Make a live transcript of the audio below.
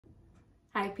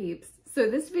Hi peeps. So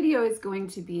this video is going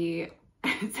to be,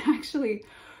 it's actually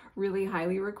really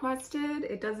highly requested.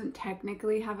 It doesn't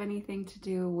technically have anything to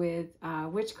do with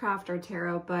witchcraft or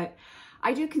tarot, but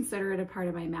I do consider it a part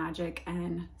of my magic,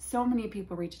 and so many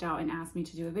people reached out and asked me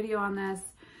to do a video on this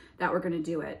that we're going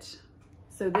to do it.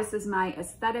 So this is my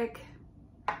aesthetic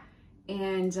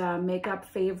and makeup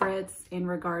favorites in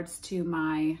regards to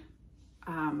my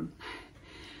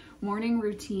morning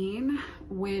routine,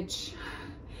 which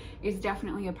is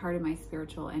definitely a part of my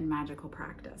spiritual and magical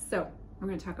practice. So we're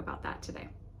going to talk about that today.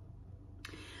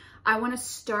 I want to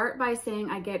start by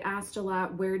saying I get asked a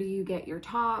lot, where do you get your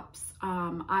tops?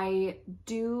 I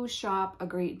do shop a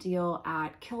great deal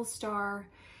at Killstar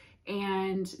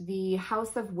and the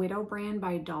House of Widow brand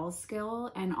by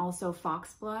Dollskill, and also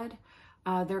Foxblood.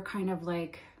 They're kind of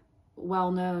like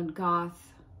well-known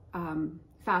goth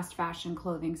fast fashion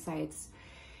clothing sites,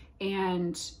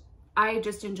 and I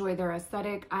just enjoy their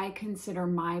aesthetic. I consider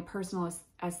my personal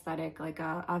aesthetic like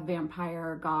a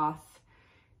vampire goth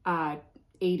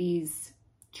 80s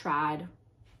trad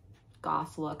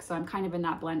goth look. So I'm kind of in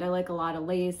that blend. I like a lot of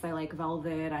lace, I like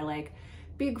velvet, I like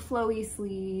big flowy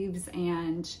sleeves,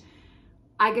 and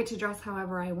I get to dress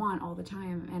however I want all the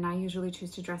time. And I usually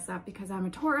choose to dress up because I'm a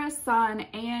Taurus sun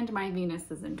and my Venus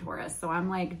is in Taurus. So I'm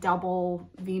like double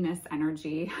Venus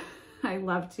energy. I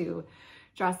love to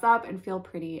dress up and feel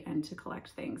pretty and to collect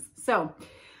things. So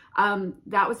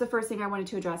that was the first thing I wanted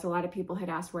to address. A lot of people had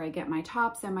asked where I get my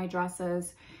tops and my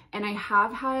dresses. And I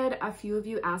have had a few of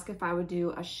you ask if I would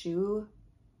do a shoe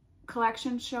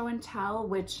collection show and tell,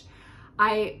 which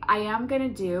I am gonna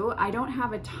do. I don't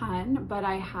have a ton, but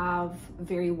I have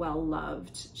very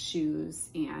well-loved shoes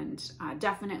and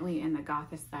definitely in the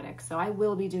goth aesthetic. So I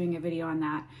will be doing a video on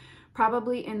that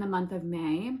probably in the month of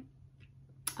May.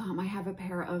 I have a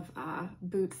pair of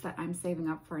boots that I'm saving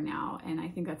up for now, and I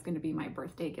think that's going to be my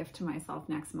birthday gift to myself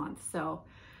next month. So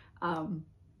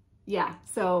yeah,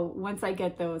 so once I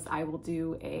get those, I will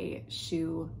do a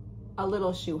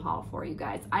little shoe haul for you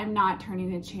guys. I'm not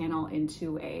turning the channel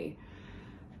into a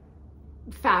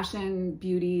fashion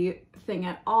beauty thing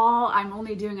at all. I'm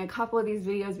only doing a couple of these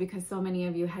videos because so many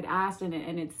of you had asked, and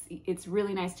it's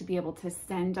really nice to be able to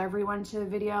send everyone to a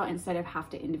video instead of have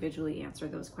to individually answer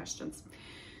those questions.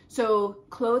 So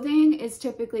clothing is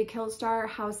typically Killstar,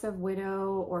 House of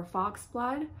Widow, or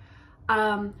Foxblood.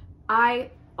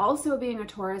 I also, being a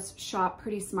Taurus, shop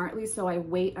pretty smartly, so I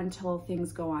wait until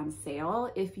things go on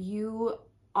sale. If you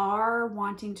are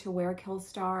wanting to wear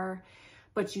Killstar,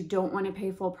 but you don't want to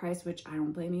pay full price, which I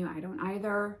don't blame you, I don't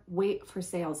either, wait for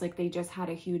sales. Like they just had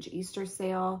a huge Easter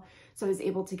sale, so I was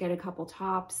able to get a couple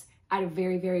tops at a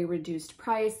very, very reduced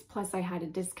price. Plus I had a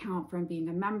discount from being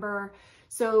a member.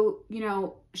 So, you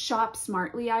know, shop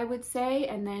smartly, I would say,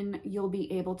 and then you'll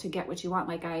be able to get what you want.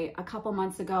 Like a couple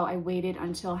months ago, I waited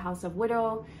until House of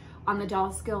Widow on the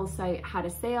Dollskill site had a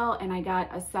sale, and I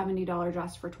got a $70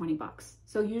 dress for 20 bucks.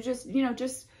 So you just, you know,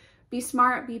 just be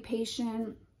smart, be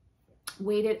patient,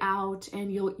 wait it out,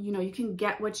 and you can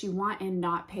get what you want and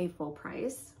not pay full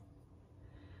price.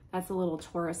 That's a little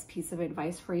Taurus piece of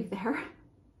advice for you there.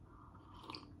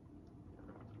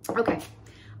 Okay.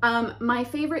 My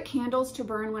favorite candles to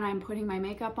burn when I'm putting my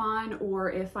makeup on,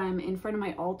 or if I'm in front of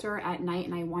my altar at night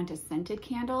and I want a scented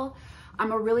candle,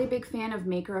 I'm a really big fan of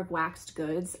Maker of Waxed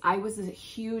Goods. I was a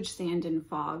huge Sand and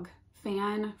Fog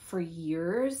fan for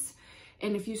years.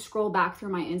 And if you scroll back through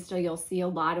my Insta, you'll see a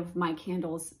lot of my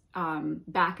candles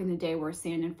back in the day were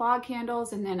Sand and Fog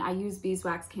candles. And then I use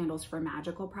beeswax candles for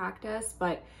magical practice,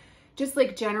 but just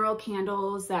like general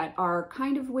candles that are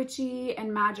kind of witchy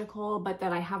and magical, but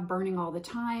that I have burning all the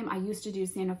time. I used to do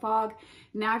Sand and Fog.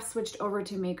 Now I've switched over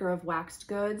to Maker of Waxed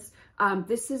Goods.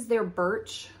 This is their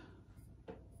birch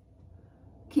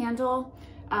candle.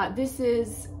 This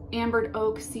is ambered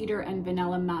oak, cedar, and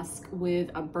vanilla musk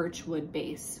with a birchwood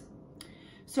base.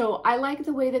 So I like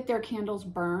the way that their candles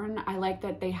burn. I like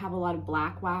that they have a lot of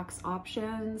black wax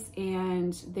options,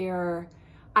 and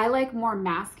I like more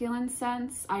masculine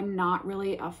scents. I'm not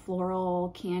really a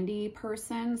floral candy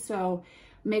person, so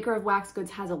Maker of Wax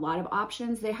Goods has a lot of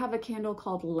options. They have a candle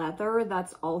called Leather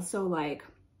that's also like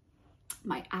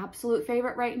my absolute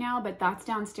favorite right now, but that's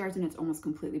downstairs and it's almost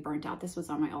completely burnt out. This was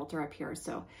on my altar up here,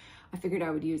 so I figured I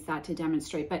would use that to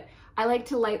demonstrate. But I like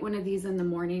to light one of these in the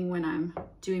morning when I'm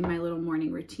doing my little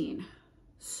morning routine.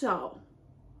 So,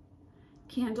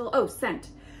 candle, oh, scent.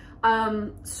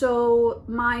 So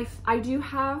I do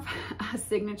have a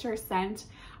signature scent.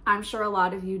 I'm sure a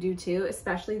lot of you do too,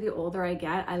 especially the older I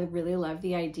get. I really love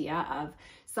the idea of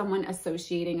someone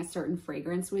associating a certain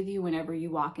fragrance with you whenever you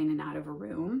walk in and out of a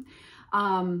room.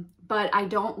 But I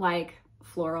don't like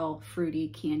floral, fruity,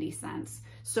 candy scents.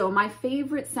 So my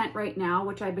favorite scent right now,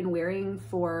 which I've been wearing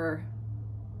for,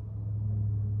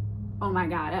 oh my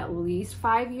God, at least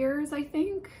 5 years, I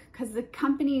think, because the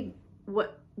company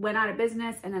went out of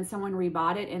business and then someone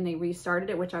rebought it and they restarted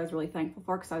it, which I was really thankful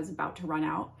for because I was about to run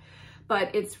out.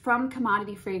 But it's from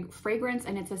Commodity Fragrance,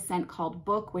 and it's a scent called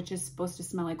Book, which is supposed to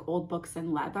smell like old books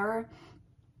and leather.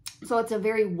 So it's a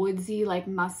very woodsy, like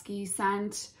musky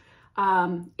scent.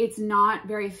 It's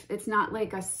not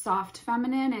like a soft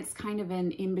feminine. It's kind of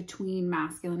an in-between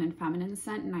masculine and feminine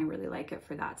scent, and I really like it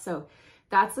for that. So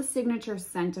that's a signature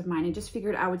scent of mine. I just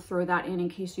figured I would throw that in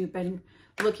case you've been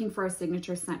looking for a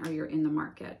signature scent or you're in the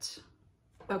market.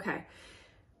 Okay.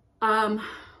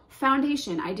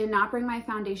 Foundation. I did not bring my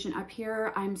foundation up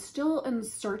here. I'm still in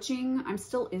search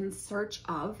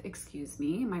of, excuse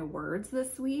me, my words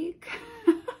this week.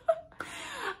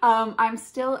 I'm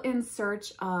still in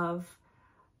search of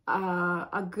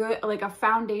a good, like a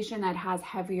foundation that has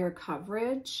heavier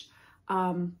coverage.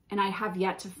 And I have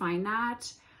yet to find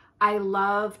that. I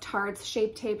love Tarte's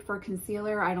Shape Tape for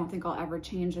concealer. I don't think I'll ever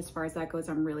change as far as that goes.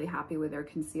 I'm really happy with their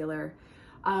concealer.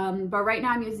 But right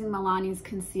now I'm using Milani's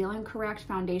Conceal and Correct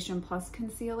Foundation Plus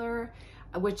Concealer,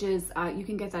 which is, you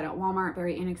can get that at Walmart,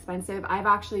 very inexpensive. I've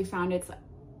actually found it's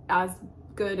as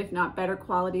good, if not better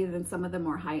quality than some of the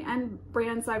more high-end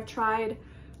brands I've tried.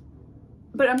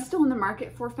 But I'm still in the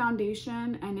market for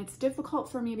foundation, and it's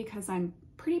difficult for me because I'm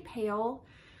pretty pale.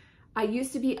 I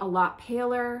used to be a lot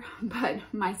paler, but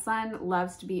my son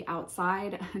loves to be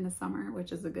outside in the summer,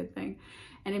 which is a good thing.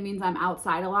 And it means I'm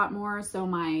outside a lot more. So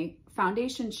my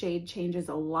foundation shade changes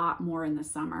a lot more in the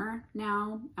summer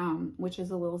now, which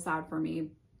is a little sad for me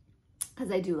because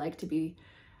I do like to be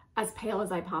as pale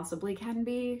as I possibly can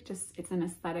be. Just, it's an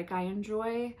aesthetic I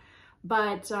enjoy.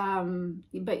 But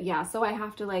yeah, so I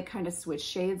have to like kind of switch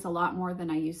shades a lot more than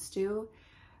I used to.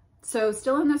 So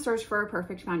still in the search for a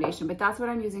perfect foundation, but that's what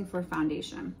I'm using for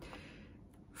foundation.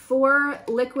 For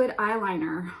liquid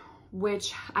eyeliner,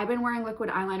 which I've been wearing liquid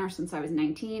eyeliner since I was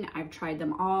 19. I've tried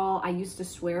them all. I used to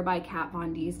swear by Kat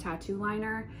Von D's tattoo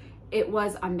liner. It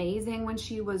was amazing when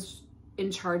she was in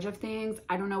charge of things.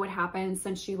 I don't know what happened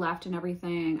since she left and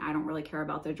everything. I don't really care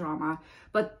about the drama,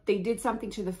 but they did something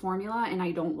to the formula and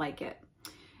I don't like it.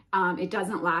 It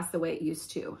doesn't last the way it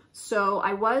used to. So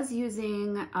I was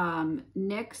using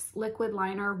NYX liquid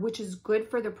liner, which is good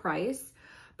for the price.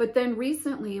 But then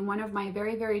recently, one of my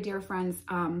very, very dear friends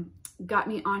got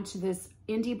me onto this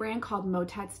indie brand called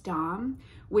Motetz Dom,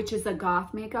 which is a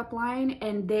goth makeup line.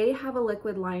 And they have a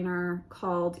liquid liner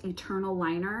called Eternal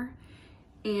Liner.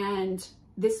 And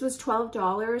this was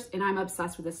 $12 and I'm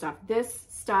obsessed with this stuff. This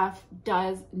stuff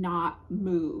does not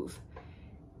move.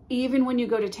 Even when you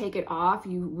go to take it off,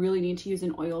 you really need to use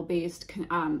an oil-based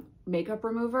makeup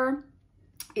remover.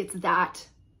 It's that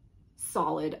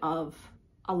solid of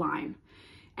a line.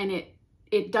 And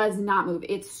it does not move.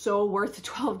 It's so worth the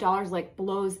 $12, like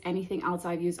blows anything else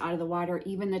I've used out of the water,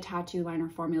 even the tattoo liner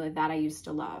formula that I used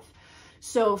to love.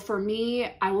 So for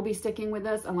me, I will be sticking with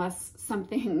this unless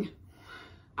something,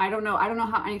 I don't know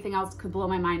how anything else could blow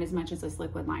my mind as much as this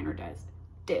liquid liner does.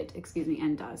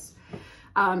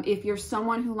 If you're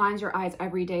someone who lines your eyes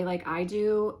every day like I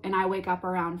do, and I wake up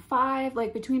around 5,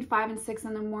 like between 5 and 6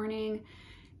 in the morning,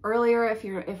 earlier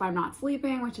if I'm not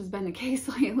sleeping, which has been the case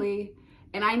lately,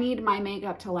 and I need my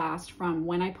makeup to last from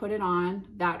when I put it on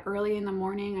that early in the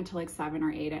morning until like 7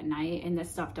 or 8 at night, and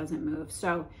this stuff doesn't move.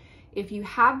 So if you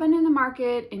have been in the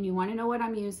market and you want to know what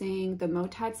I'm using, the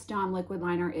Motetz Dom liquid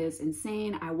liner is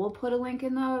insane. I will put a link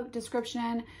in the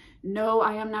description. No,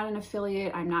 I am not an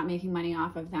affiliate. I'm not making money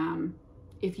off of them.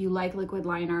 If you like liquid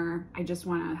liner, I just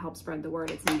want to help spread the word.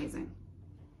 It's amazing.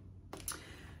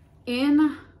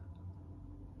 In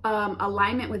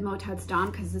alignment with Motetz Dom,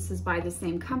 because this is by the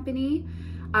same company,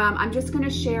 I'm just going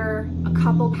to share a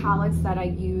couple palettes that I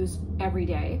use every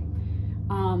day.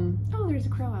 Oh, there's a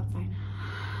crow outside.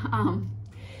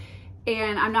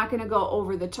 And I'm not going to go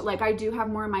over like I do have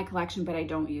more in my collection, but I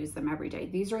don't use them every day.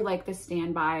 These are like the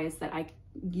standbys that I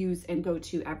use and go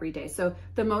to every day. So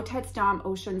the Motetz Dom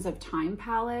Oceans of Time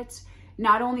palette,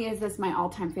 not only is this my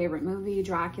all-time favorite movie,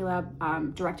 Dracula,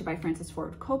 directed by Francis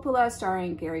Ford Coppola,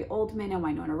 starring Gary Oldman and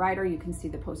Winona Ryder. You can see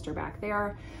the poster back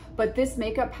there. But this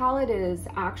makeup palette is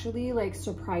actually like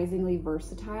surprisingly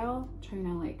versatile. I'm trying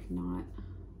to like not,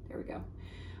 there we go.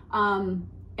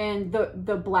 And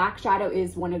the black shadow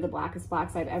is one of the blackest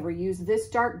blacks I've ever used. This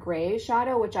dark gray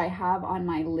shadow, which I have on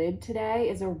my lid today,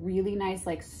 is a really nice,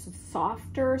 like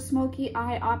softer smoky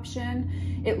eye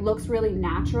option. It looks really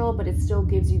natural, but it still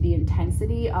gives you the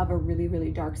intensity of a really,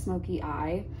 really dark smoky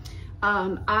eye.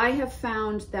 I have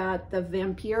found that the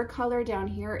Vampire color down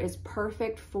here is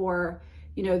perfect for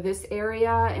you know, this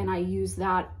area, and I use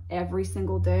that every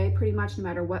single day, pretty much, no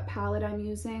matter what palette I'm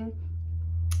using.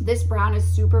 This brown is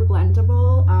super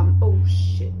blendable. Oh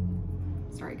shit.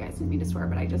 Sorry guys, didn't mean to swear,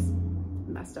 but I just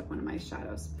messed up one of my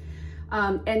shadows.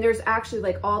 And there's actually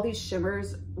like all these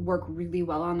shimmers work really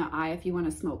well on the eye if you want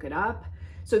to smoke it up.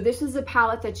 So this is a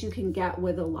palette that you can get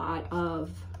with a lot of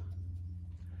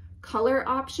color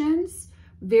options.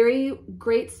 Very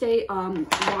great stay, long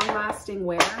lasting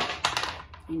wear.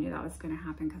 I knew that was going to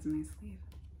happen because of my sleeve.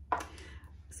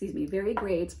 Excuse me. Very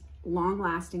great long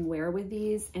lasting wear with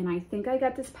these. And I think I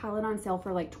got this palette on sale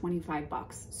for like 25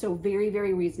 bucks. So very,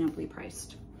 very reasonably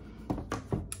priced.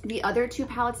 The other two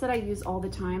palettes that I use all the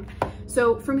time.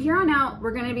 So from here on out,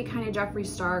 we're going to be kind of Jeffree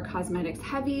Star Cosmetics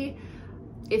heavy.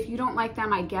 If you don't like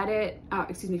them, I get it.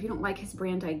 Excuse me, if you don't like his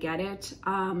brand, I get it.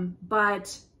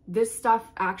 But this stuff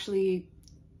actually,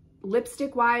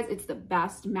 lipstick wise, it's the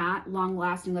best matte, long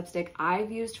lasting lipstick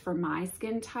I've used for my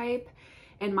skin type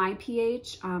and my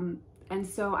pH. And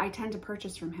so I tend to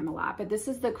purchase from him a lot. But this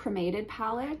is the cremated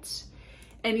palette.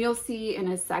 And you'll see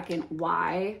in a second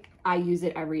why I use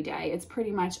it every day. It's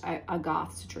pretty much a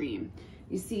goth's dream.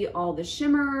 You see all the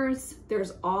shimmers,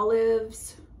 there's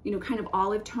olives, you know, kind of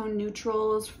olive tone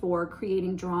neutrals for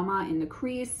creating drama in the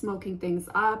crease, smoking things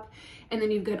up. And then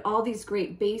you've got all these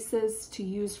great bases to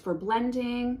use for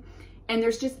blending. And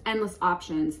there's just endless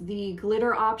options. The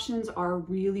glitter options are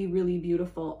really, really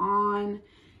beautiful on.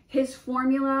 His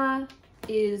formula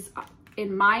is,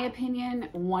 in my opinion,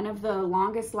 one of the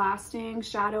longest lasting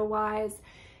shadow wise.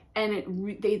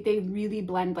 And they really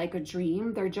blend like a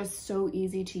dream. They're just so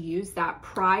easy to use that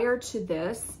prior to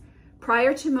this,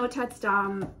 prior to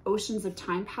Motetz Oceans of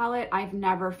Time palette, I've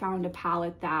never found a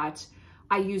palette that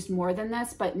I used more than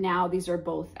this, but now these are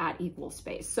both at equal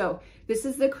space. So this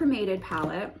is the cremated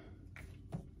palette.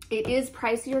 It is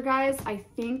pricier, guys. I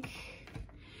think,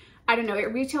 I don't know,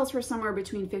 it retails for somewhere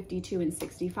between $52 and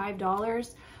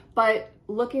 $65, but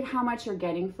look at how much you're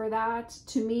getting for that.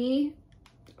 To me,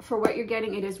 for what you're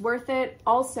getting, it is worth it.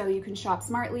 Also, you can shop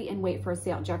smartly and wait for a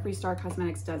sale. Jeffree Star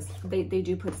Cosmetics does, they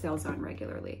do put sales on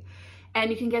regularly. And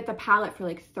you can get the palette for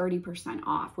like 30%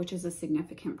 off, which is a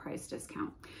significant price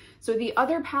discount. So the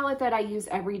other palette that I use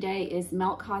every day is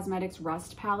Melt Cosmetics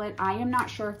Rust palette. I am not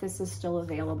sure if this is still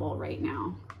available right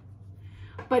now,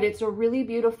 but it's a really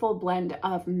beautiful blend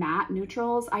of matte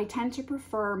neutrals. I tend to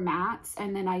prefer mattes,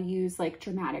 and then I use like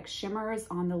dramatic shimmers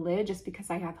on the lid just because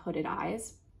I have hooded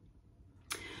eyes.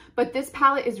 But this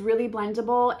palette is really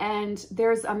blendable, and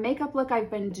there's a makeup look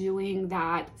I've been doing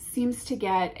that seems to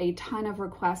get a ton of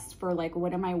requests for like,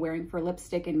 what am I wearing for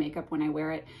lipstick and makeup when I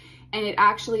wear it? And it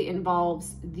actually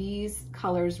involves these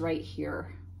colors right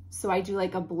here. So I do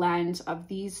like a blend of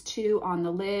these two on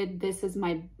the lid. This is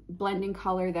my blending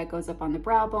color that goes up on the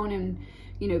brow bone and,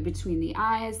 you know, between the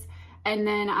eyes. And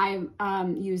then I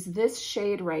use this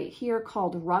shade right here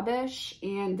called Rubbish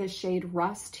and the shade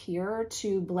Rust here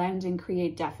to blend and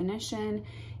create definition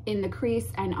in the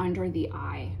crease and under the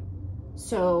eye.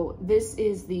 So this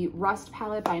is the Rust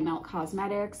palette by Melt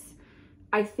Cosmetics.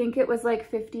 I think it was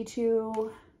like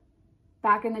 $52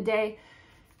 back in the day.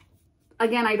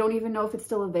 Again, I don't even know if it's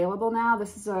still available now.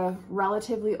 This is a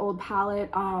relatively old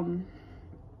palette.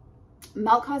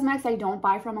 Melt Cosmetics I don't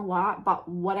buy from a lot, but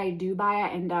what I do buy, I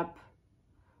end up,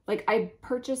 like, I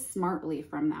purchase smartly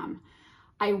from them.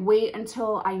 I wait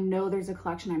until I know there's a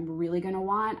collection I'm really gonna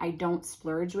want. I don't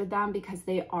splurge with them because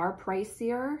they are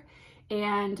pricier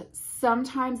and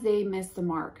sometimes they miss the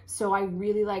mark. So I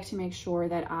really like to make sure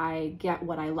that I get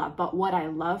what I love. But what I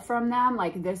love from them,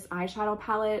 like this eyeshadow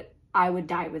palette, I would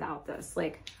die without this,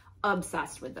 like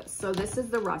obsessed with this. So this is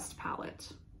the Rust palette.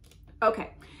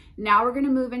 Okay, now we're gonna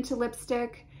move into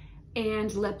lipstick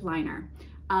and lip liner.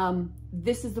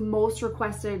 This is the most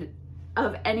requested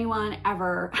of anyone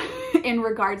ever in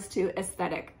regards to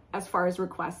aesthetic, as far as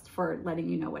requests for letting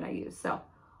you know what I use. So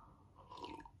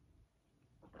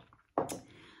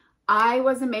I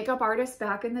was a makeup artist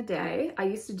back in the day. I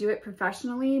used to do it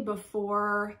professionally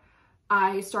before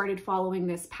I started following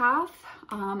this path.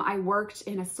 I worked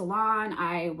in a salon.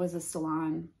 I was a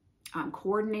salon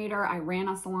coordinator. I ran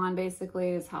a salon,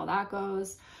 basically, is how that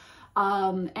goes.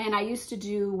 And I used to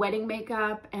do wedding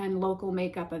makeup and local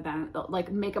makeup event,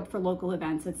 like makeup for local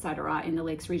events, etc. in the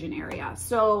Lakes region area.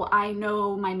 So I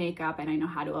know my makeup and I know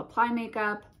how to apply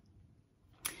makeup.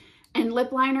 And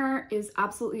lip liner is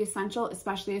absolutely essential,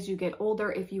 especially as you get older,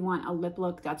 if you want a lip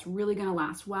look that's really going to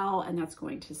last well and that's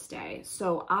going to stay.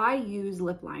 So I use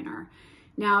lip liner.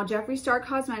 Now, Jeffree Star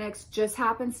Cosmetics just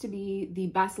happens to be the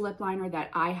best lip liner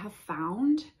that I have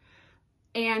found.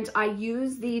 And I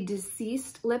use the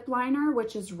Deceased lip liner,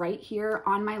 which is right here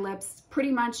on my lips,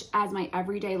 pretty much as my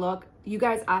everyday look. You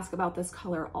guys ask about this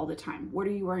color all the time. What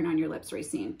are you wearing on your lips,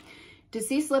 Racine?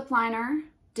 Deceased lip liner,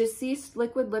 Deceased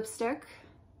liquid lipstick,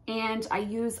 and I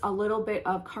use a little bit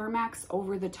of Carmex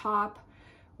over the top,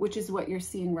 which is what you're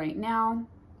seeing right now,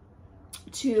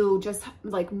 to just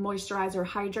like moisturize or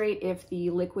hydrate if the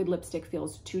liquid lipstick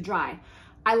feels too dry.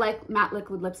 I like matte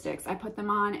liquid lipsticks. I put them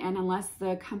on, and unless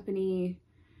the company's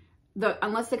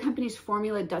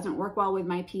formula doesn't work well with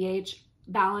my pH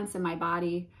balance in my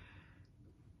body,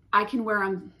 I can wear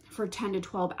them for 10 to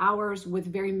 12 hours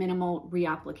with very minimal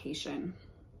reapplication.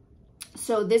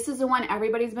 So this is the one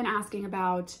everybody's been asking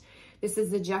about. This is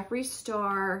the Jeffree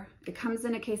Star. It comes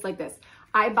in a case like this.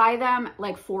 I buy them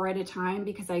like 4 at a time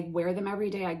because I wear them every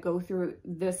day. I go through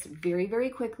this very, very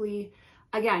quickly.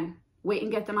 Again, wait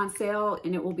and get them on sale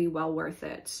and it will be well worth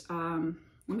it. Let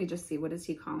me just see, what is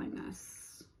he calling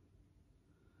this?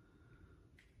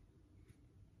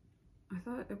 I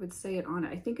thought it would say it on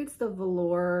it. I think it's the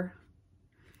velour.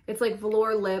 It's like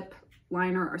velour lip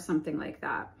liner or something like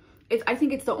that. I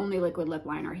think it's the only liquid lip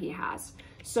liner he has.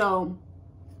 So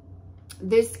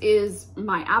this is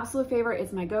my absolute favorite.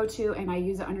 It's my go-to, and I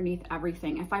use it underneath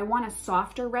everything. If I want a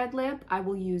softer red lip, I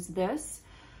will use this.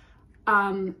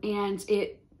 And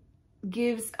it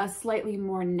gives a slightly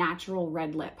more natural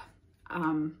red lip.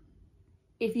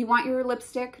 If you want your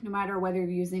lipstick, no matter whether you're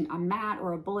using a matte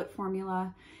or a bullet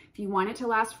formula, if you want it to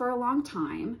last for a long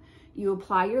time, you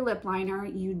apply your lip liner,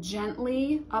 you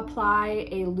gently apply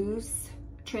a loose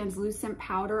translucent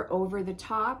powder over the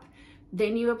top,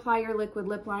 then you apply your liquid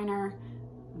lip liner.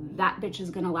 That bitch is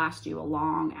gonna last you a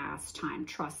long ass time,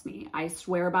 trust me. I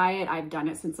swear by it. I've done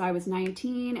it since I was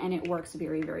 19 and it works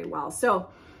very, very well. So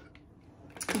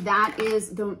that is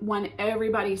the one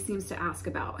everybody seems to ask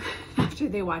about after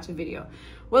they watch a video.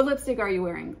 What lipstick are you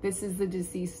wearing? This is the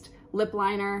Deceased lip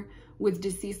liner with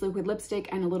Deceased liquid lipstick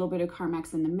and a little bit of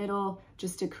Carmex in the middle,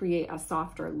 just to create a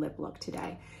softer lip look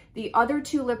today. The other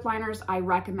 2 lip liners I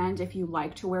recommend if you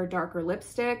like to wear darker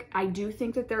lipstick, I do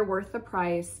think that they're worth the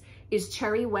price, is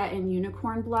Cherry Wet and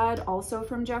Unicorn Blood, also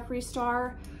from Jeffree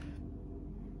Star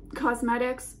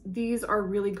Cosmetics. These are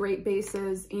really great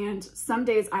bases, and some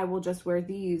days I will just wear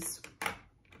these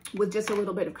with just a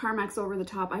little bit of Carmex over the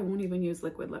top. I won't even use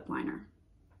liquid lip liner.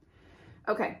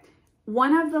 Okay,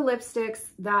 one of the lipsticks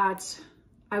that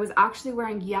I was actually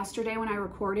wearing yesterday when I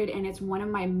recorded, and it's one of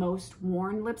my most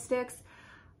worn lipsticks,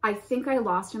 I think I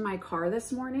lost in my car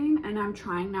this morning, and I'm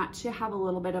trying not to have a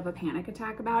little bit of a panic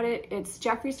attack about it. It's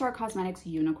Jeffree Star Cosmetics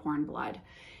Unicorn Blood.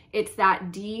 It's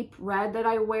that deep red that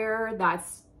I wear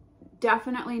that's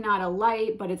definitely not a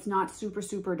light, but it's not super,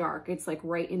 super dark. It's like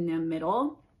right in the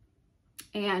middle.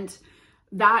 And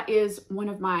that is one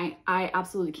of my, I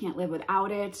absolutely can't live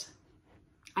without it.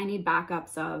 I need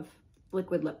backups of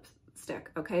liquid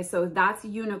lipstick. Okay, so that's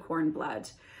Unicorn Blood.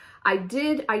 I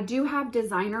do have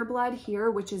Designer Blood here,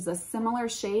 which is a similar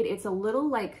shade. It's a little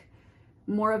like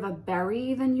more of a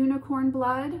berry than Unicorn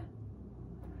Blood.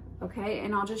 Okay,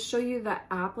 and I'll just show you the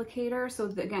applicator. So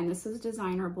again, this is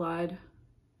Designer Blood.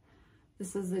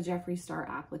 This is the Jeffree Star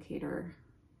applicator.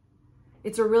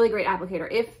 It's a really great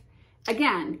applicator. If,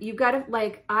 again, you've got to,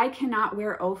 like, I cannot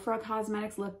wear Ofra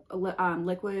Cosmetics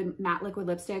matte liquid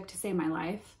lipstick to save my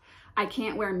life. I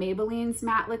can't wear Maybelline's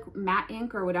matte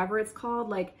ink or whatever it's called.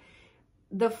 Like,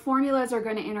 the formulas are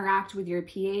going to interact with your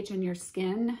pH and your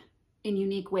skin in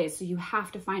unique ways. So you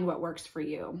have to find what works for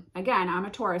you. Again, I'm a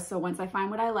Taurus, so once I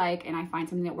find what I like and I find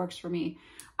something that works for me,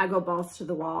 I go balls to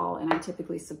the wall, and I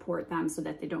typically support them so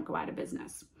that they don't go out of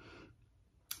business.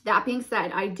 That being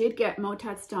said, I did get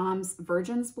Motetz Dom's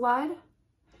Virgin's Blood.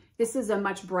 This is a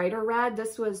much brighter red.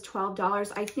 This was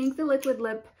 $12. I think the liquid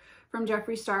lip from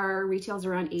Jeffree Star retails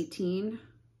around $18.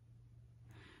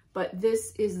 But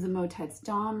this is the Motetz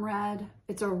Dom red.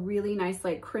 It's a really nice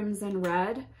like crimson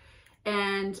red.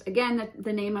 And again,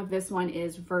 the name of this one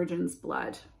is Virgin's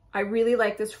Blood. I really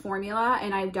like this formula,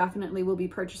 and I definitely will be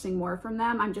purchasing more from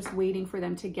them. I'm just waiting for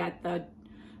them to get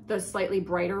the slightly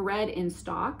brighter red in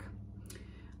stock.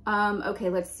 Okay,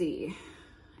 let's see.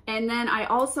 And then I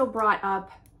also brought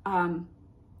up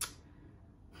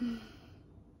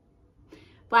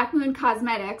Black Moon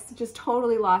Cosmetics, just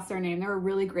totally lost their name. They're a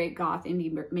really great goth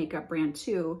indie makeup brand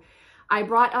too. I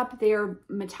brought up their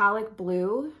metallic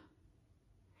blue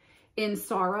in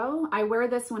Sorrow. I wear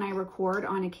this when I record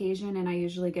on occasion, and I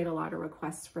usually get a lot of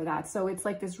requests for that. So it's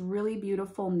like this really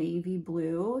beautiful navy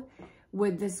blue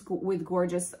with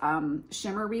gorgeous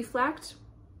shimmer reflect.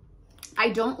 I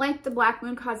don't like the Black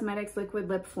Moon Cosmetics liquid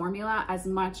lip formula as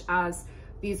much as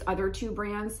these other 2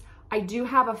 brands. I do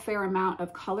have a fair amount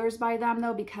of colors by them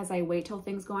though, because I wait till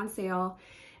things go on sale.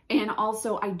 And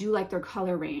also I do like their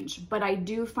color range, but I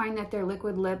do find that their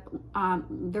liquid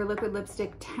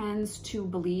lipstick tends to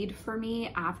bleed for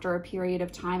me after a period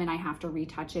of time, and I have to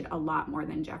retouch it a lot more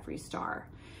than Jeffree Star.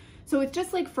 So it's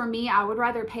just like, for me, I would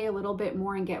rather pay a little bit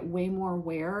more and get way more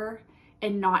wear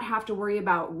and not have to worry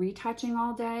about retouching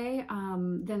all day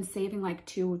than saving like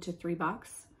 $2 to $3.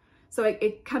 So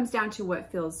it comes down to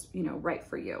what feels, you know, right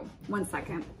for you. One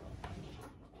second.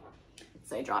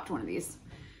 So I dropped one of these.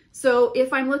 So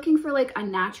if I'm looking for like a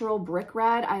natural brick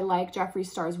red, I like Jeffree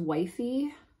Star's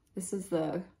Wifey. This is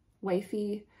the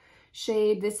Wifey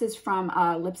shade. This is from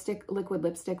Liquid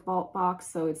Lipstick Vault Box,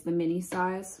 so it's the mini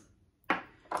size.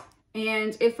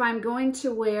 And if I'm going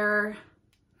to wear,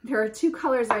 there are two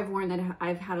colors I've worn that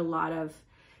I've had a lot of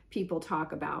people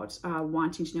talk about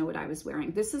wanting to know what I was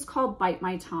wearing. This is called Bite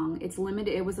My Tongue. It's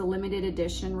limited. It was a limited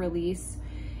edition release.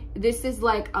 This is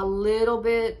like a little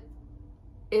bit,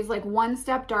 is like one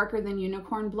step darker than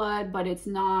Unicorn Blood, but it's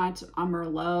not a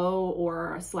Merlot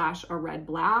or a red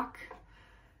black.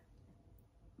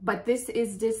 But this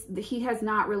is he has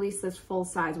not released this full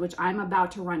size, which I'm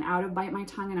about to run out of Bite My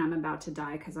Tongue, and I'm about to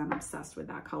die because I'm obsessed with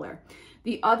that color.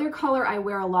 The other color I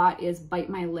wear a lot is Bite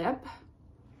My Lip.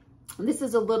 This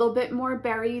is a little bit more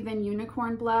berry than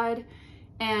Unicorn Blood,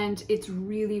 and it's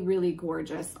really, really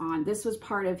gorgeous on. This was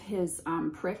part of his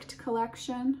Pricked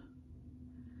collection.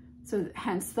 So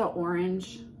hence the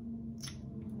orange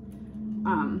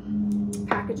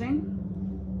packaging.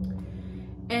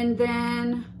 And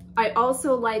then I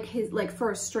also like his, like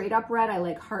for a straight up red, I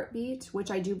like Heartbeat,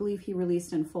 which I do believe he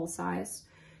released in full size.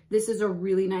 This is a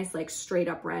really nice, like straight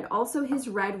up red. Also his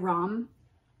Red Rum.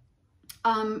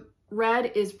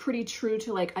 Red is pretty true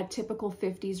to like a typical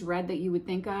 50s red that you would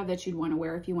think of that you'd want to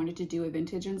wear if you wanted to do a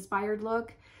vintage inspired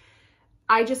look.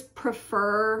 I just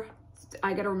prefer,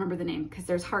 I got to remember the name because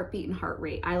there's Heartbeat and Heart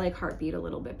Rate. I like Heartbeat a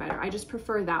little bit better. I just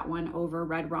prefer that one over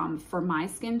Red Rum for my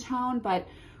skin tone, but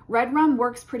Red Rum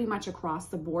works pretty much across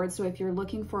the board. So if you're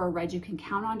looking for a red you can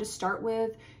count on to start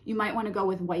with, you might want to go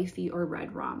with Wifey or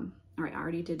Red Rum. All right, I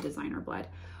already did Designer Blood.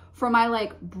 For my,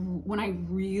 like, when I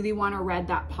really want a red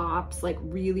that pops, like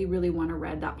really, really want a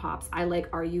red that pops, I like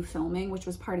Are You Filming, which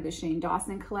was part of the Shane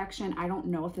Dawson collection. I don't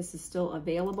know if this is still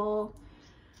available.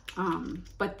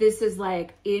 But this is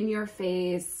like in your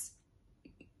face,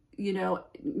 you know,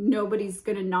 nobody's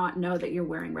gonna not know that you're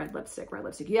wearing red lipstick.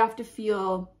 You have to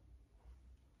feel,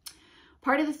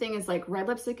 part of the thing is like red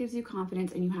lipstick gives you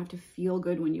confidence and you have to feel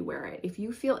good when you wear it. If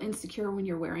you feel insecure when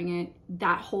you're wearing it,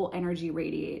 that whole energy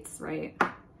radiates, right?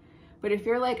 But if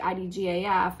you're like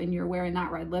IDGAF and you're wearing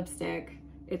that red lipstick,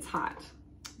 it's hot.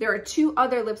 There are two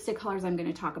other lipstick colors I'm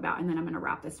gonna talk about, and then I'm gonna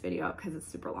wrap this video up because it's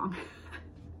super long.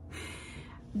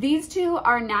 These two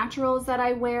are naturals that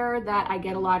I wear that I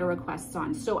get a lot of requests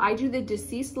on. So I do the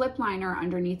Deceased lip liner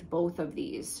underneath both of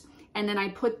these. And then I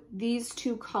put these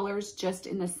two colors just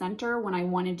in the center when I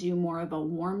want to do more of a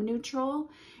warm neutral.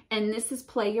 And this is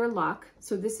Play Your Luck.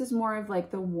 So this is more of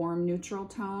like the warm neutral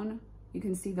tone. You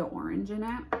can see the orange in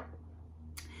it.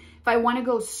 If I want to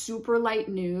go super light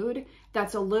nude,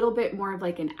 that's a little bit more of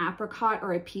like an apricot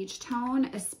or a peach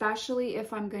tone, especially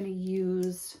if I'm going to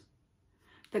use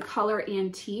the color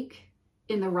Antique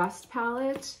in the Rust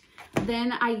palette.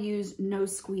 Then I use No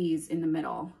Squeeze in the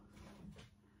middle.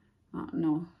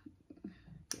 No.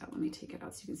 Yeah, let me take it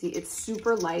out so you can see. It's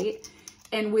super light.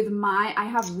 And with I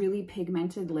have really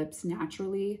pigmented lips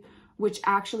naturally, which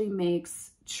actually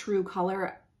makes true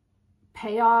color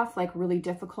payoff like really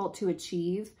difficult to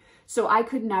achieve. So I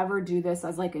could never do this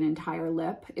as like an entire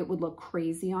lip. It would look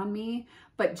crazy on me.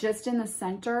 But just in the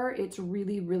center, it's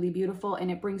really, really beautiful. And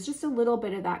it brings just a little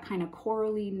bit of that kind of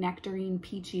corally, nectarine,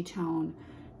 peachy tone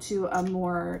to a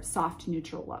more soft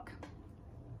neutral look.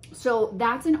 So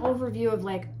that's an overview of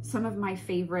like some of my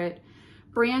favorite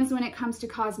brands when it comes to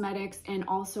cosmetics, and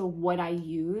also what I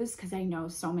use, because I know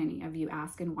so many of you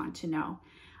ask and want to know.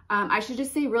 I should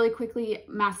just say really quickly,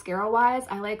 mascara wise,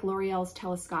 I like L'Oreal's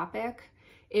Telescopic.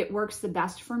 It works the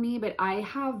best for me, but I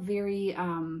have very,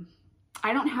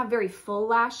 I don't have very full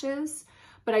lashes,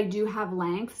 but I do have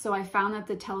length. So I found that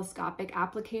the Telescopic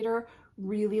applicator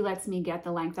really lets me get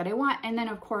the length that I want. And then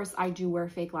of course I do wear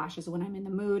fake lashes when I'm in the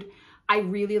mood. I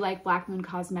really like Black Moon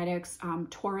Cosmetics,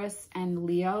 Taurus and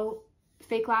Leo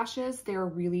fake lashes. They're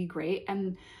really great.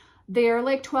 And they're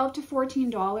like $12 to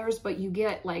 $14, but you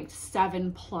get like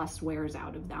 7+ wears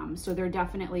out of them. So they're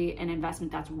definitely an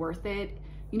investment that's worth it.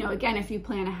 You know, again, if you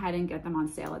plan ahead and get them on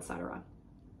sale, etc.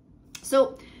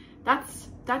 So that's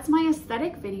my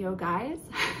aesthetic video, guys.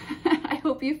 I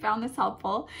hope you found this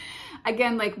helpful.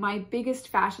 again, like my biggest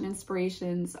fashion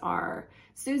inspirations are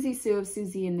Susie Sue of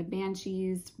Susie and the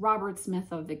Banshees, Robert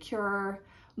Smith of The Cure,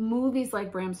 movies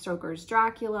like Bram Stoker's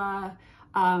Dracula,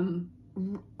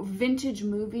 vintage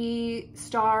movie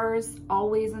stars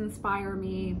always inspire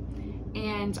me.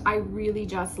 And I really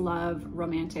just love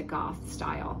romantic goth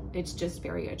style. It's just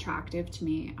very attractive to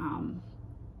me.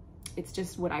 It's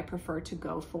just what I prefer to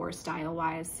go for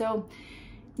style-wise. So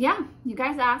yeah, you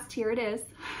guys asked, here it is.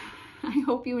 I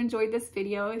hope you enjoyed this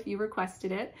video if you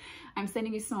requested it. I'm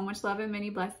sending you so much love and many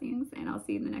blessings, and I'll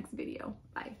see you in the next video.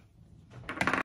 Bye.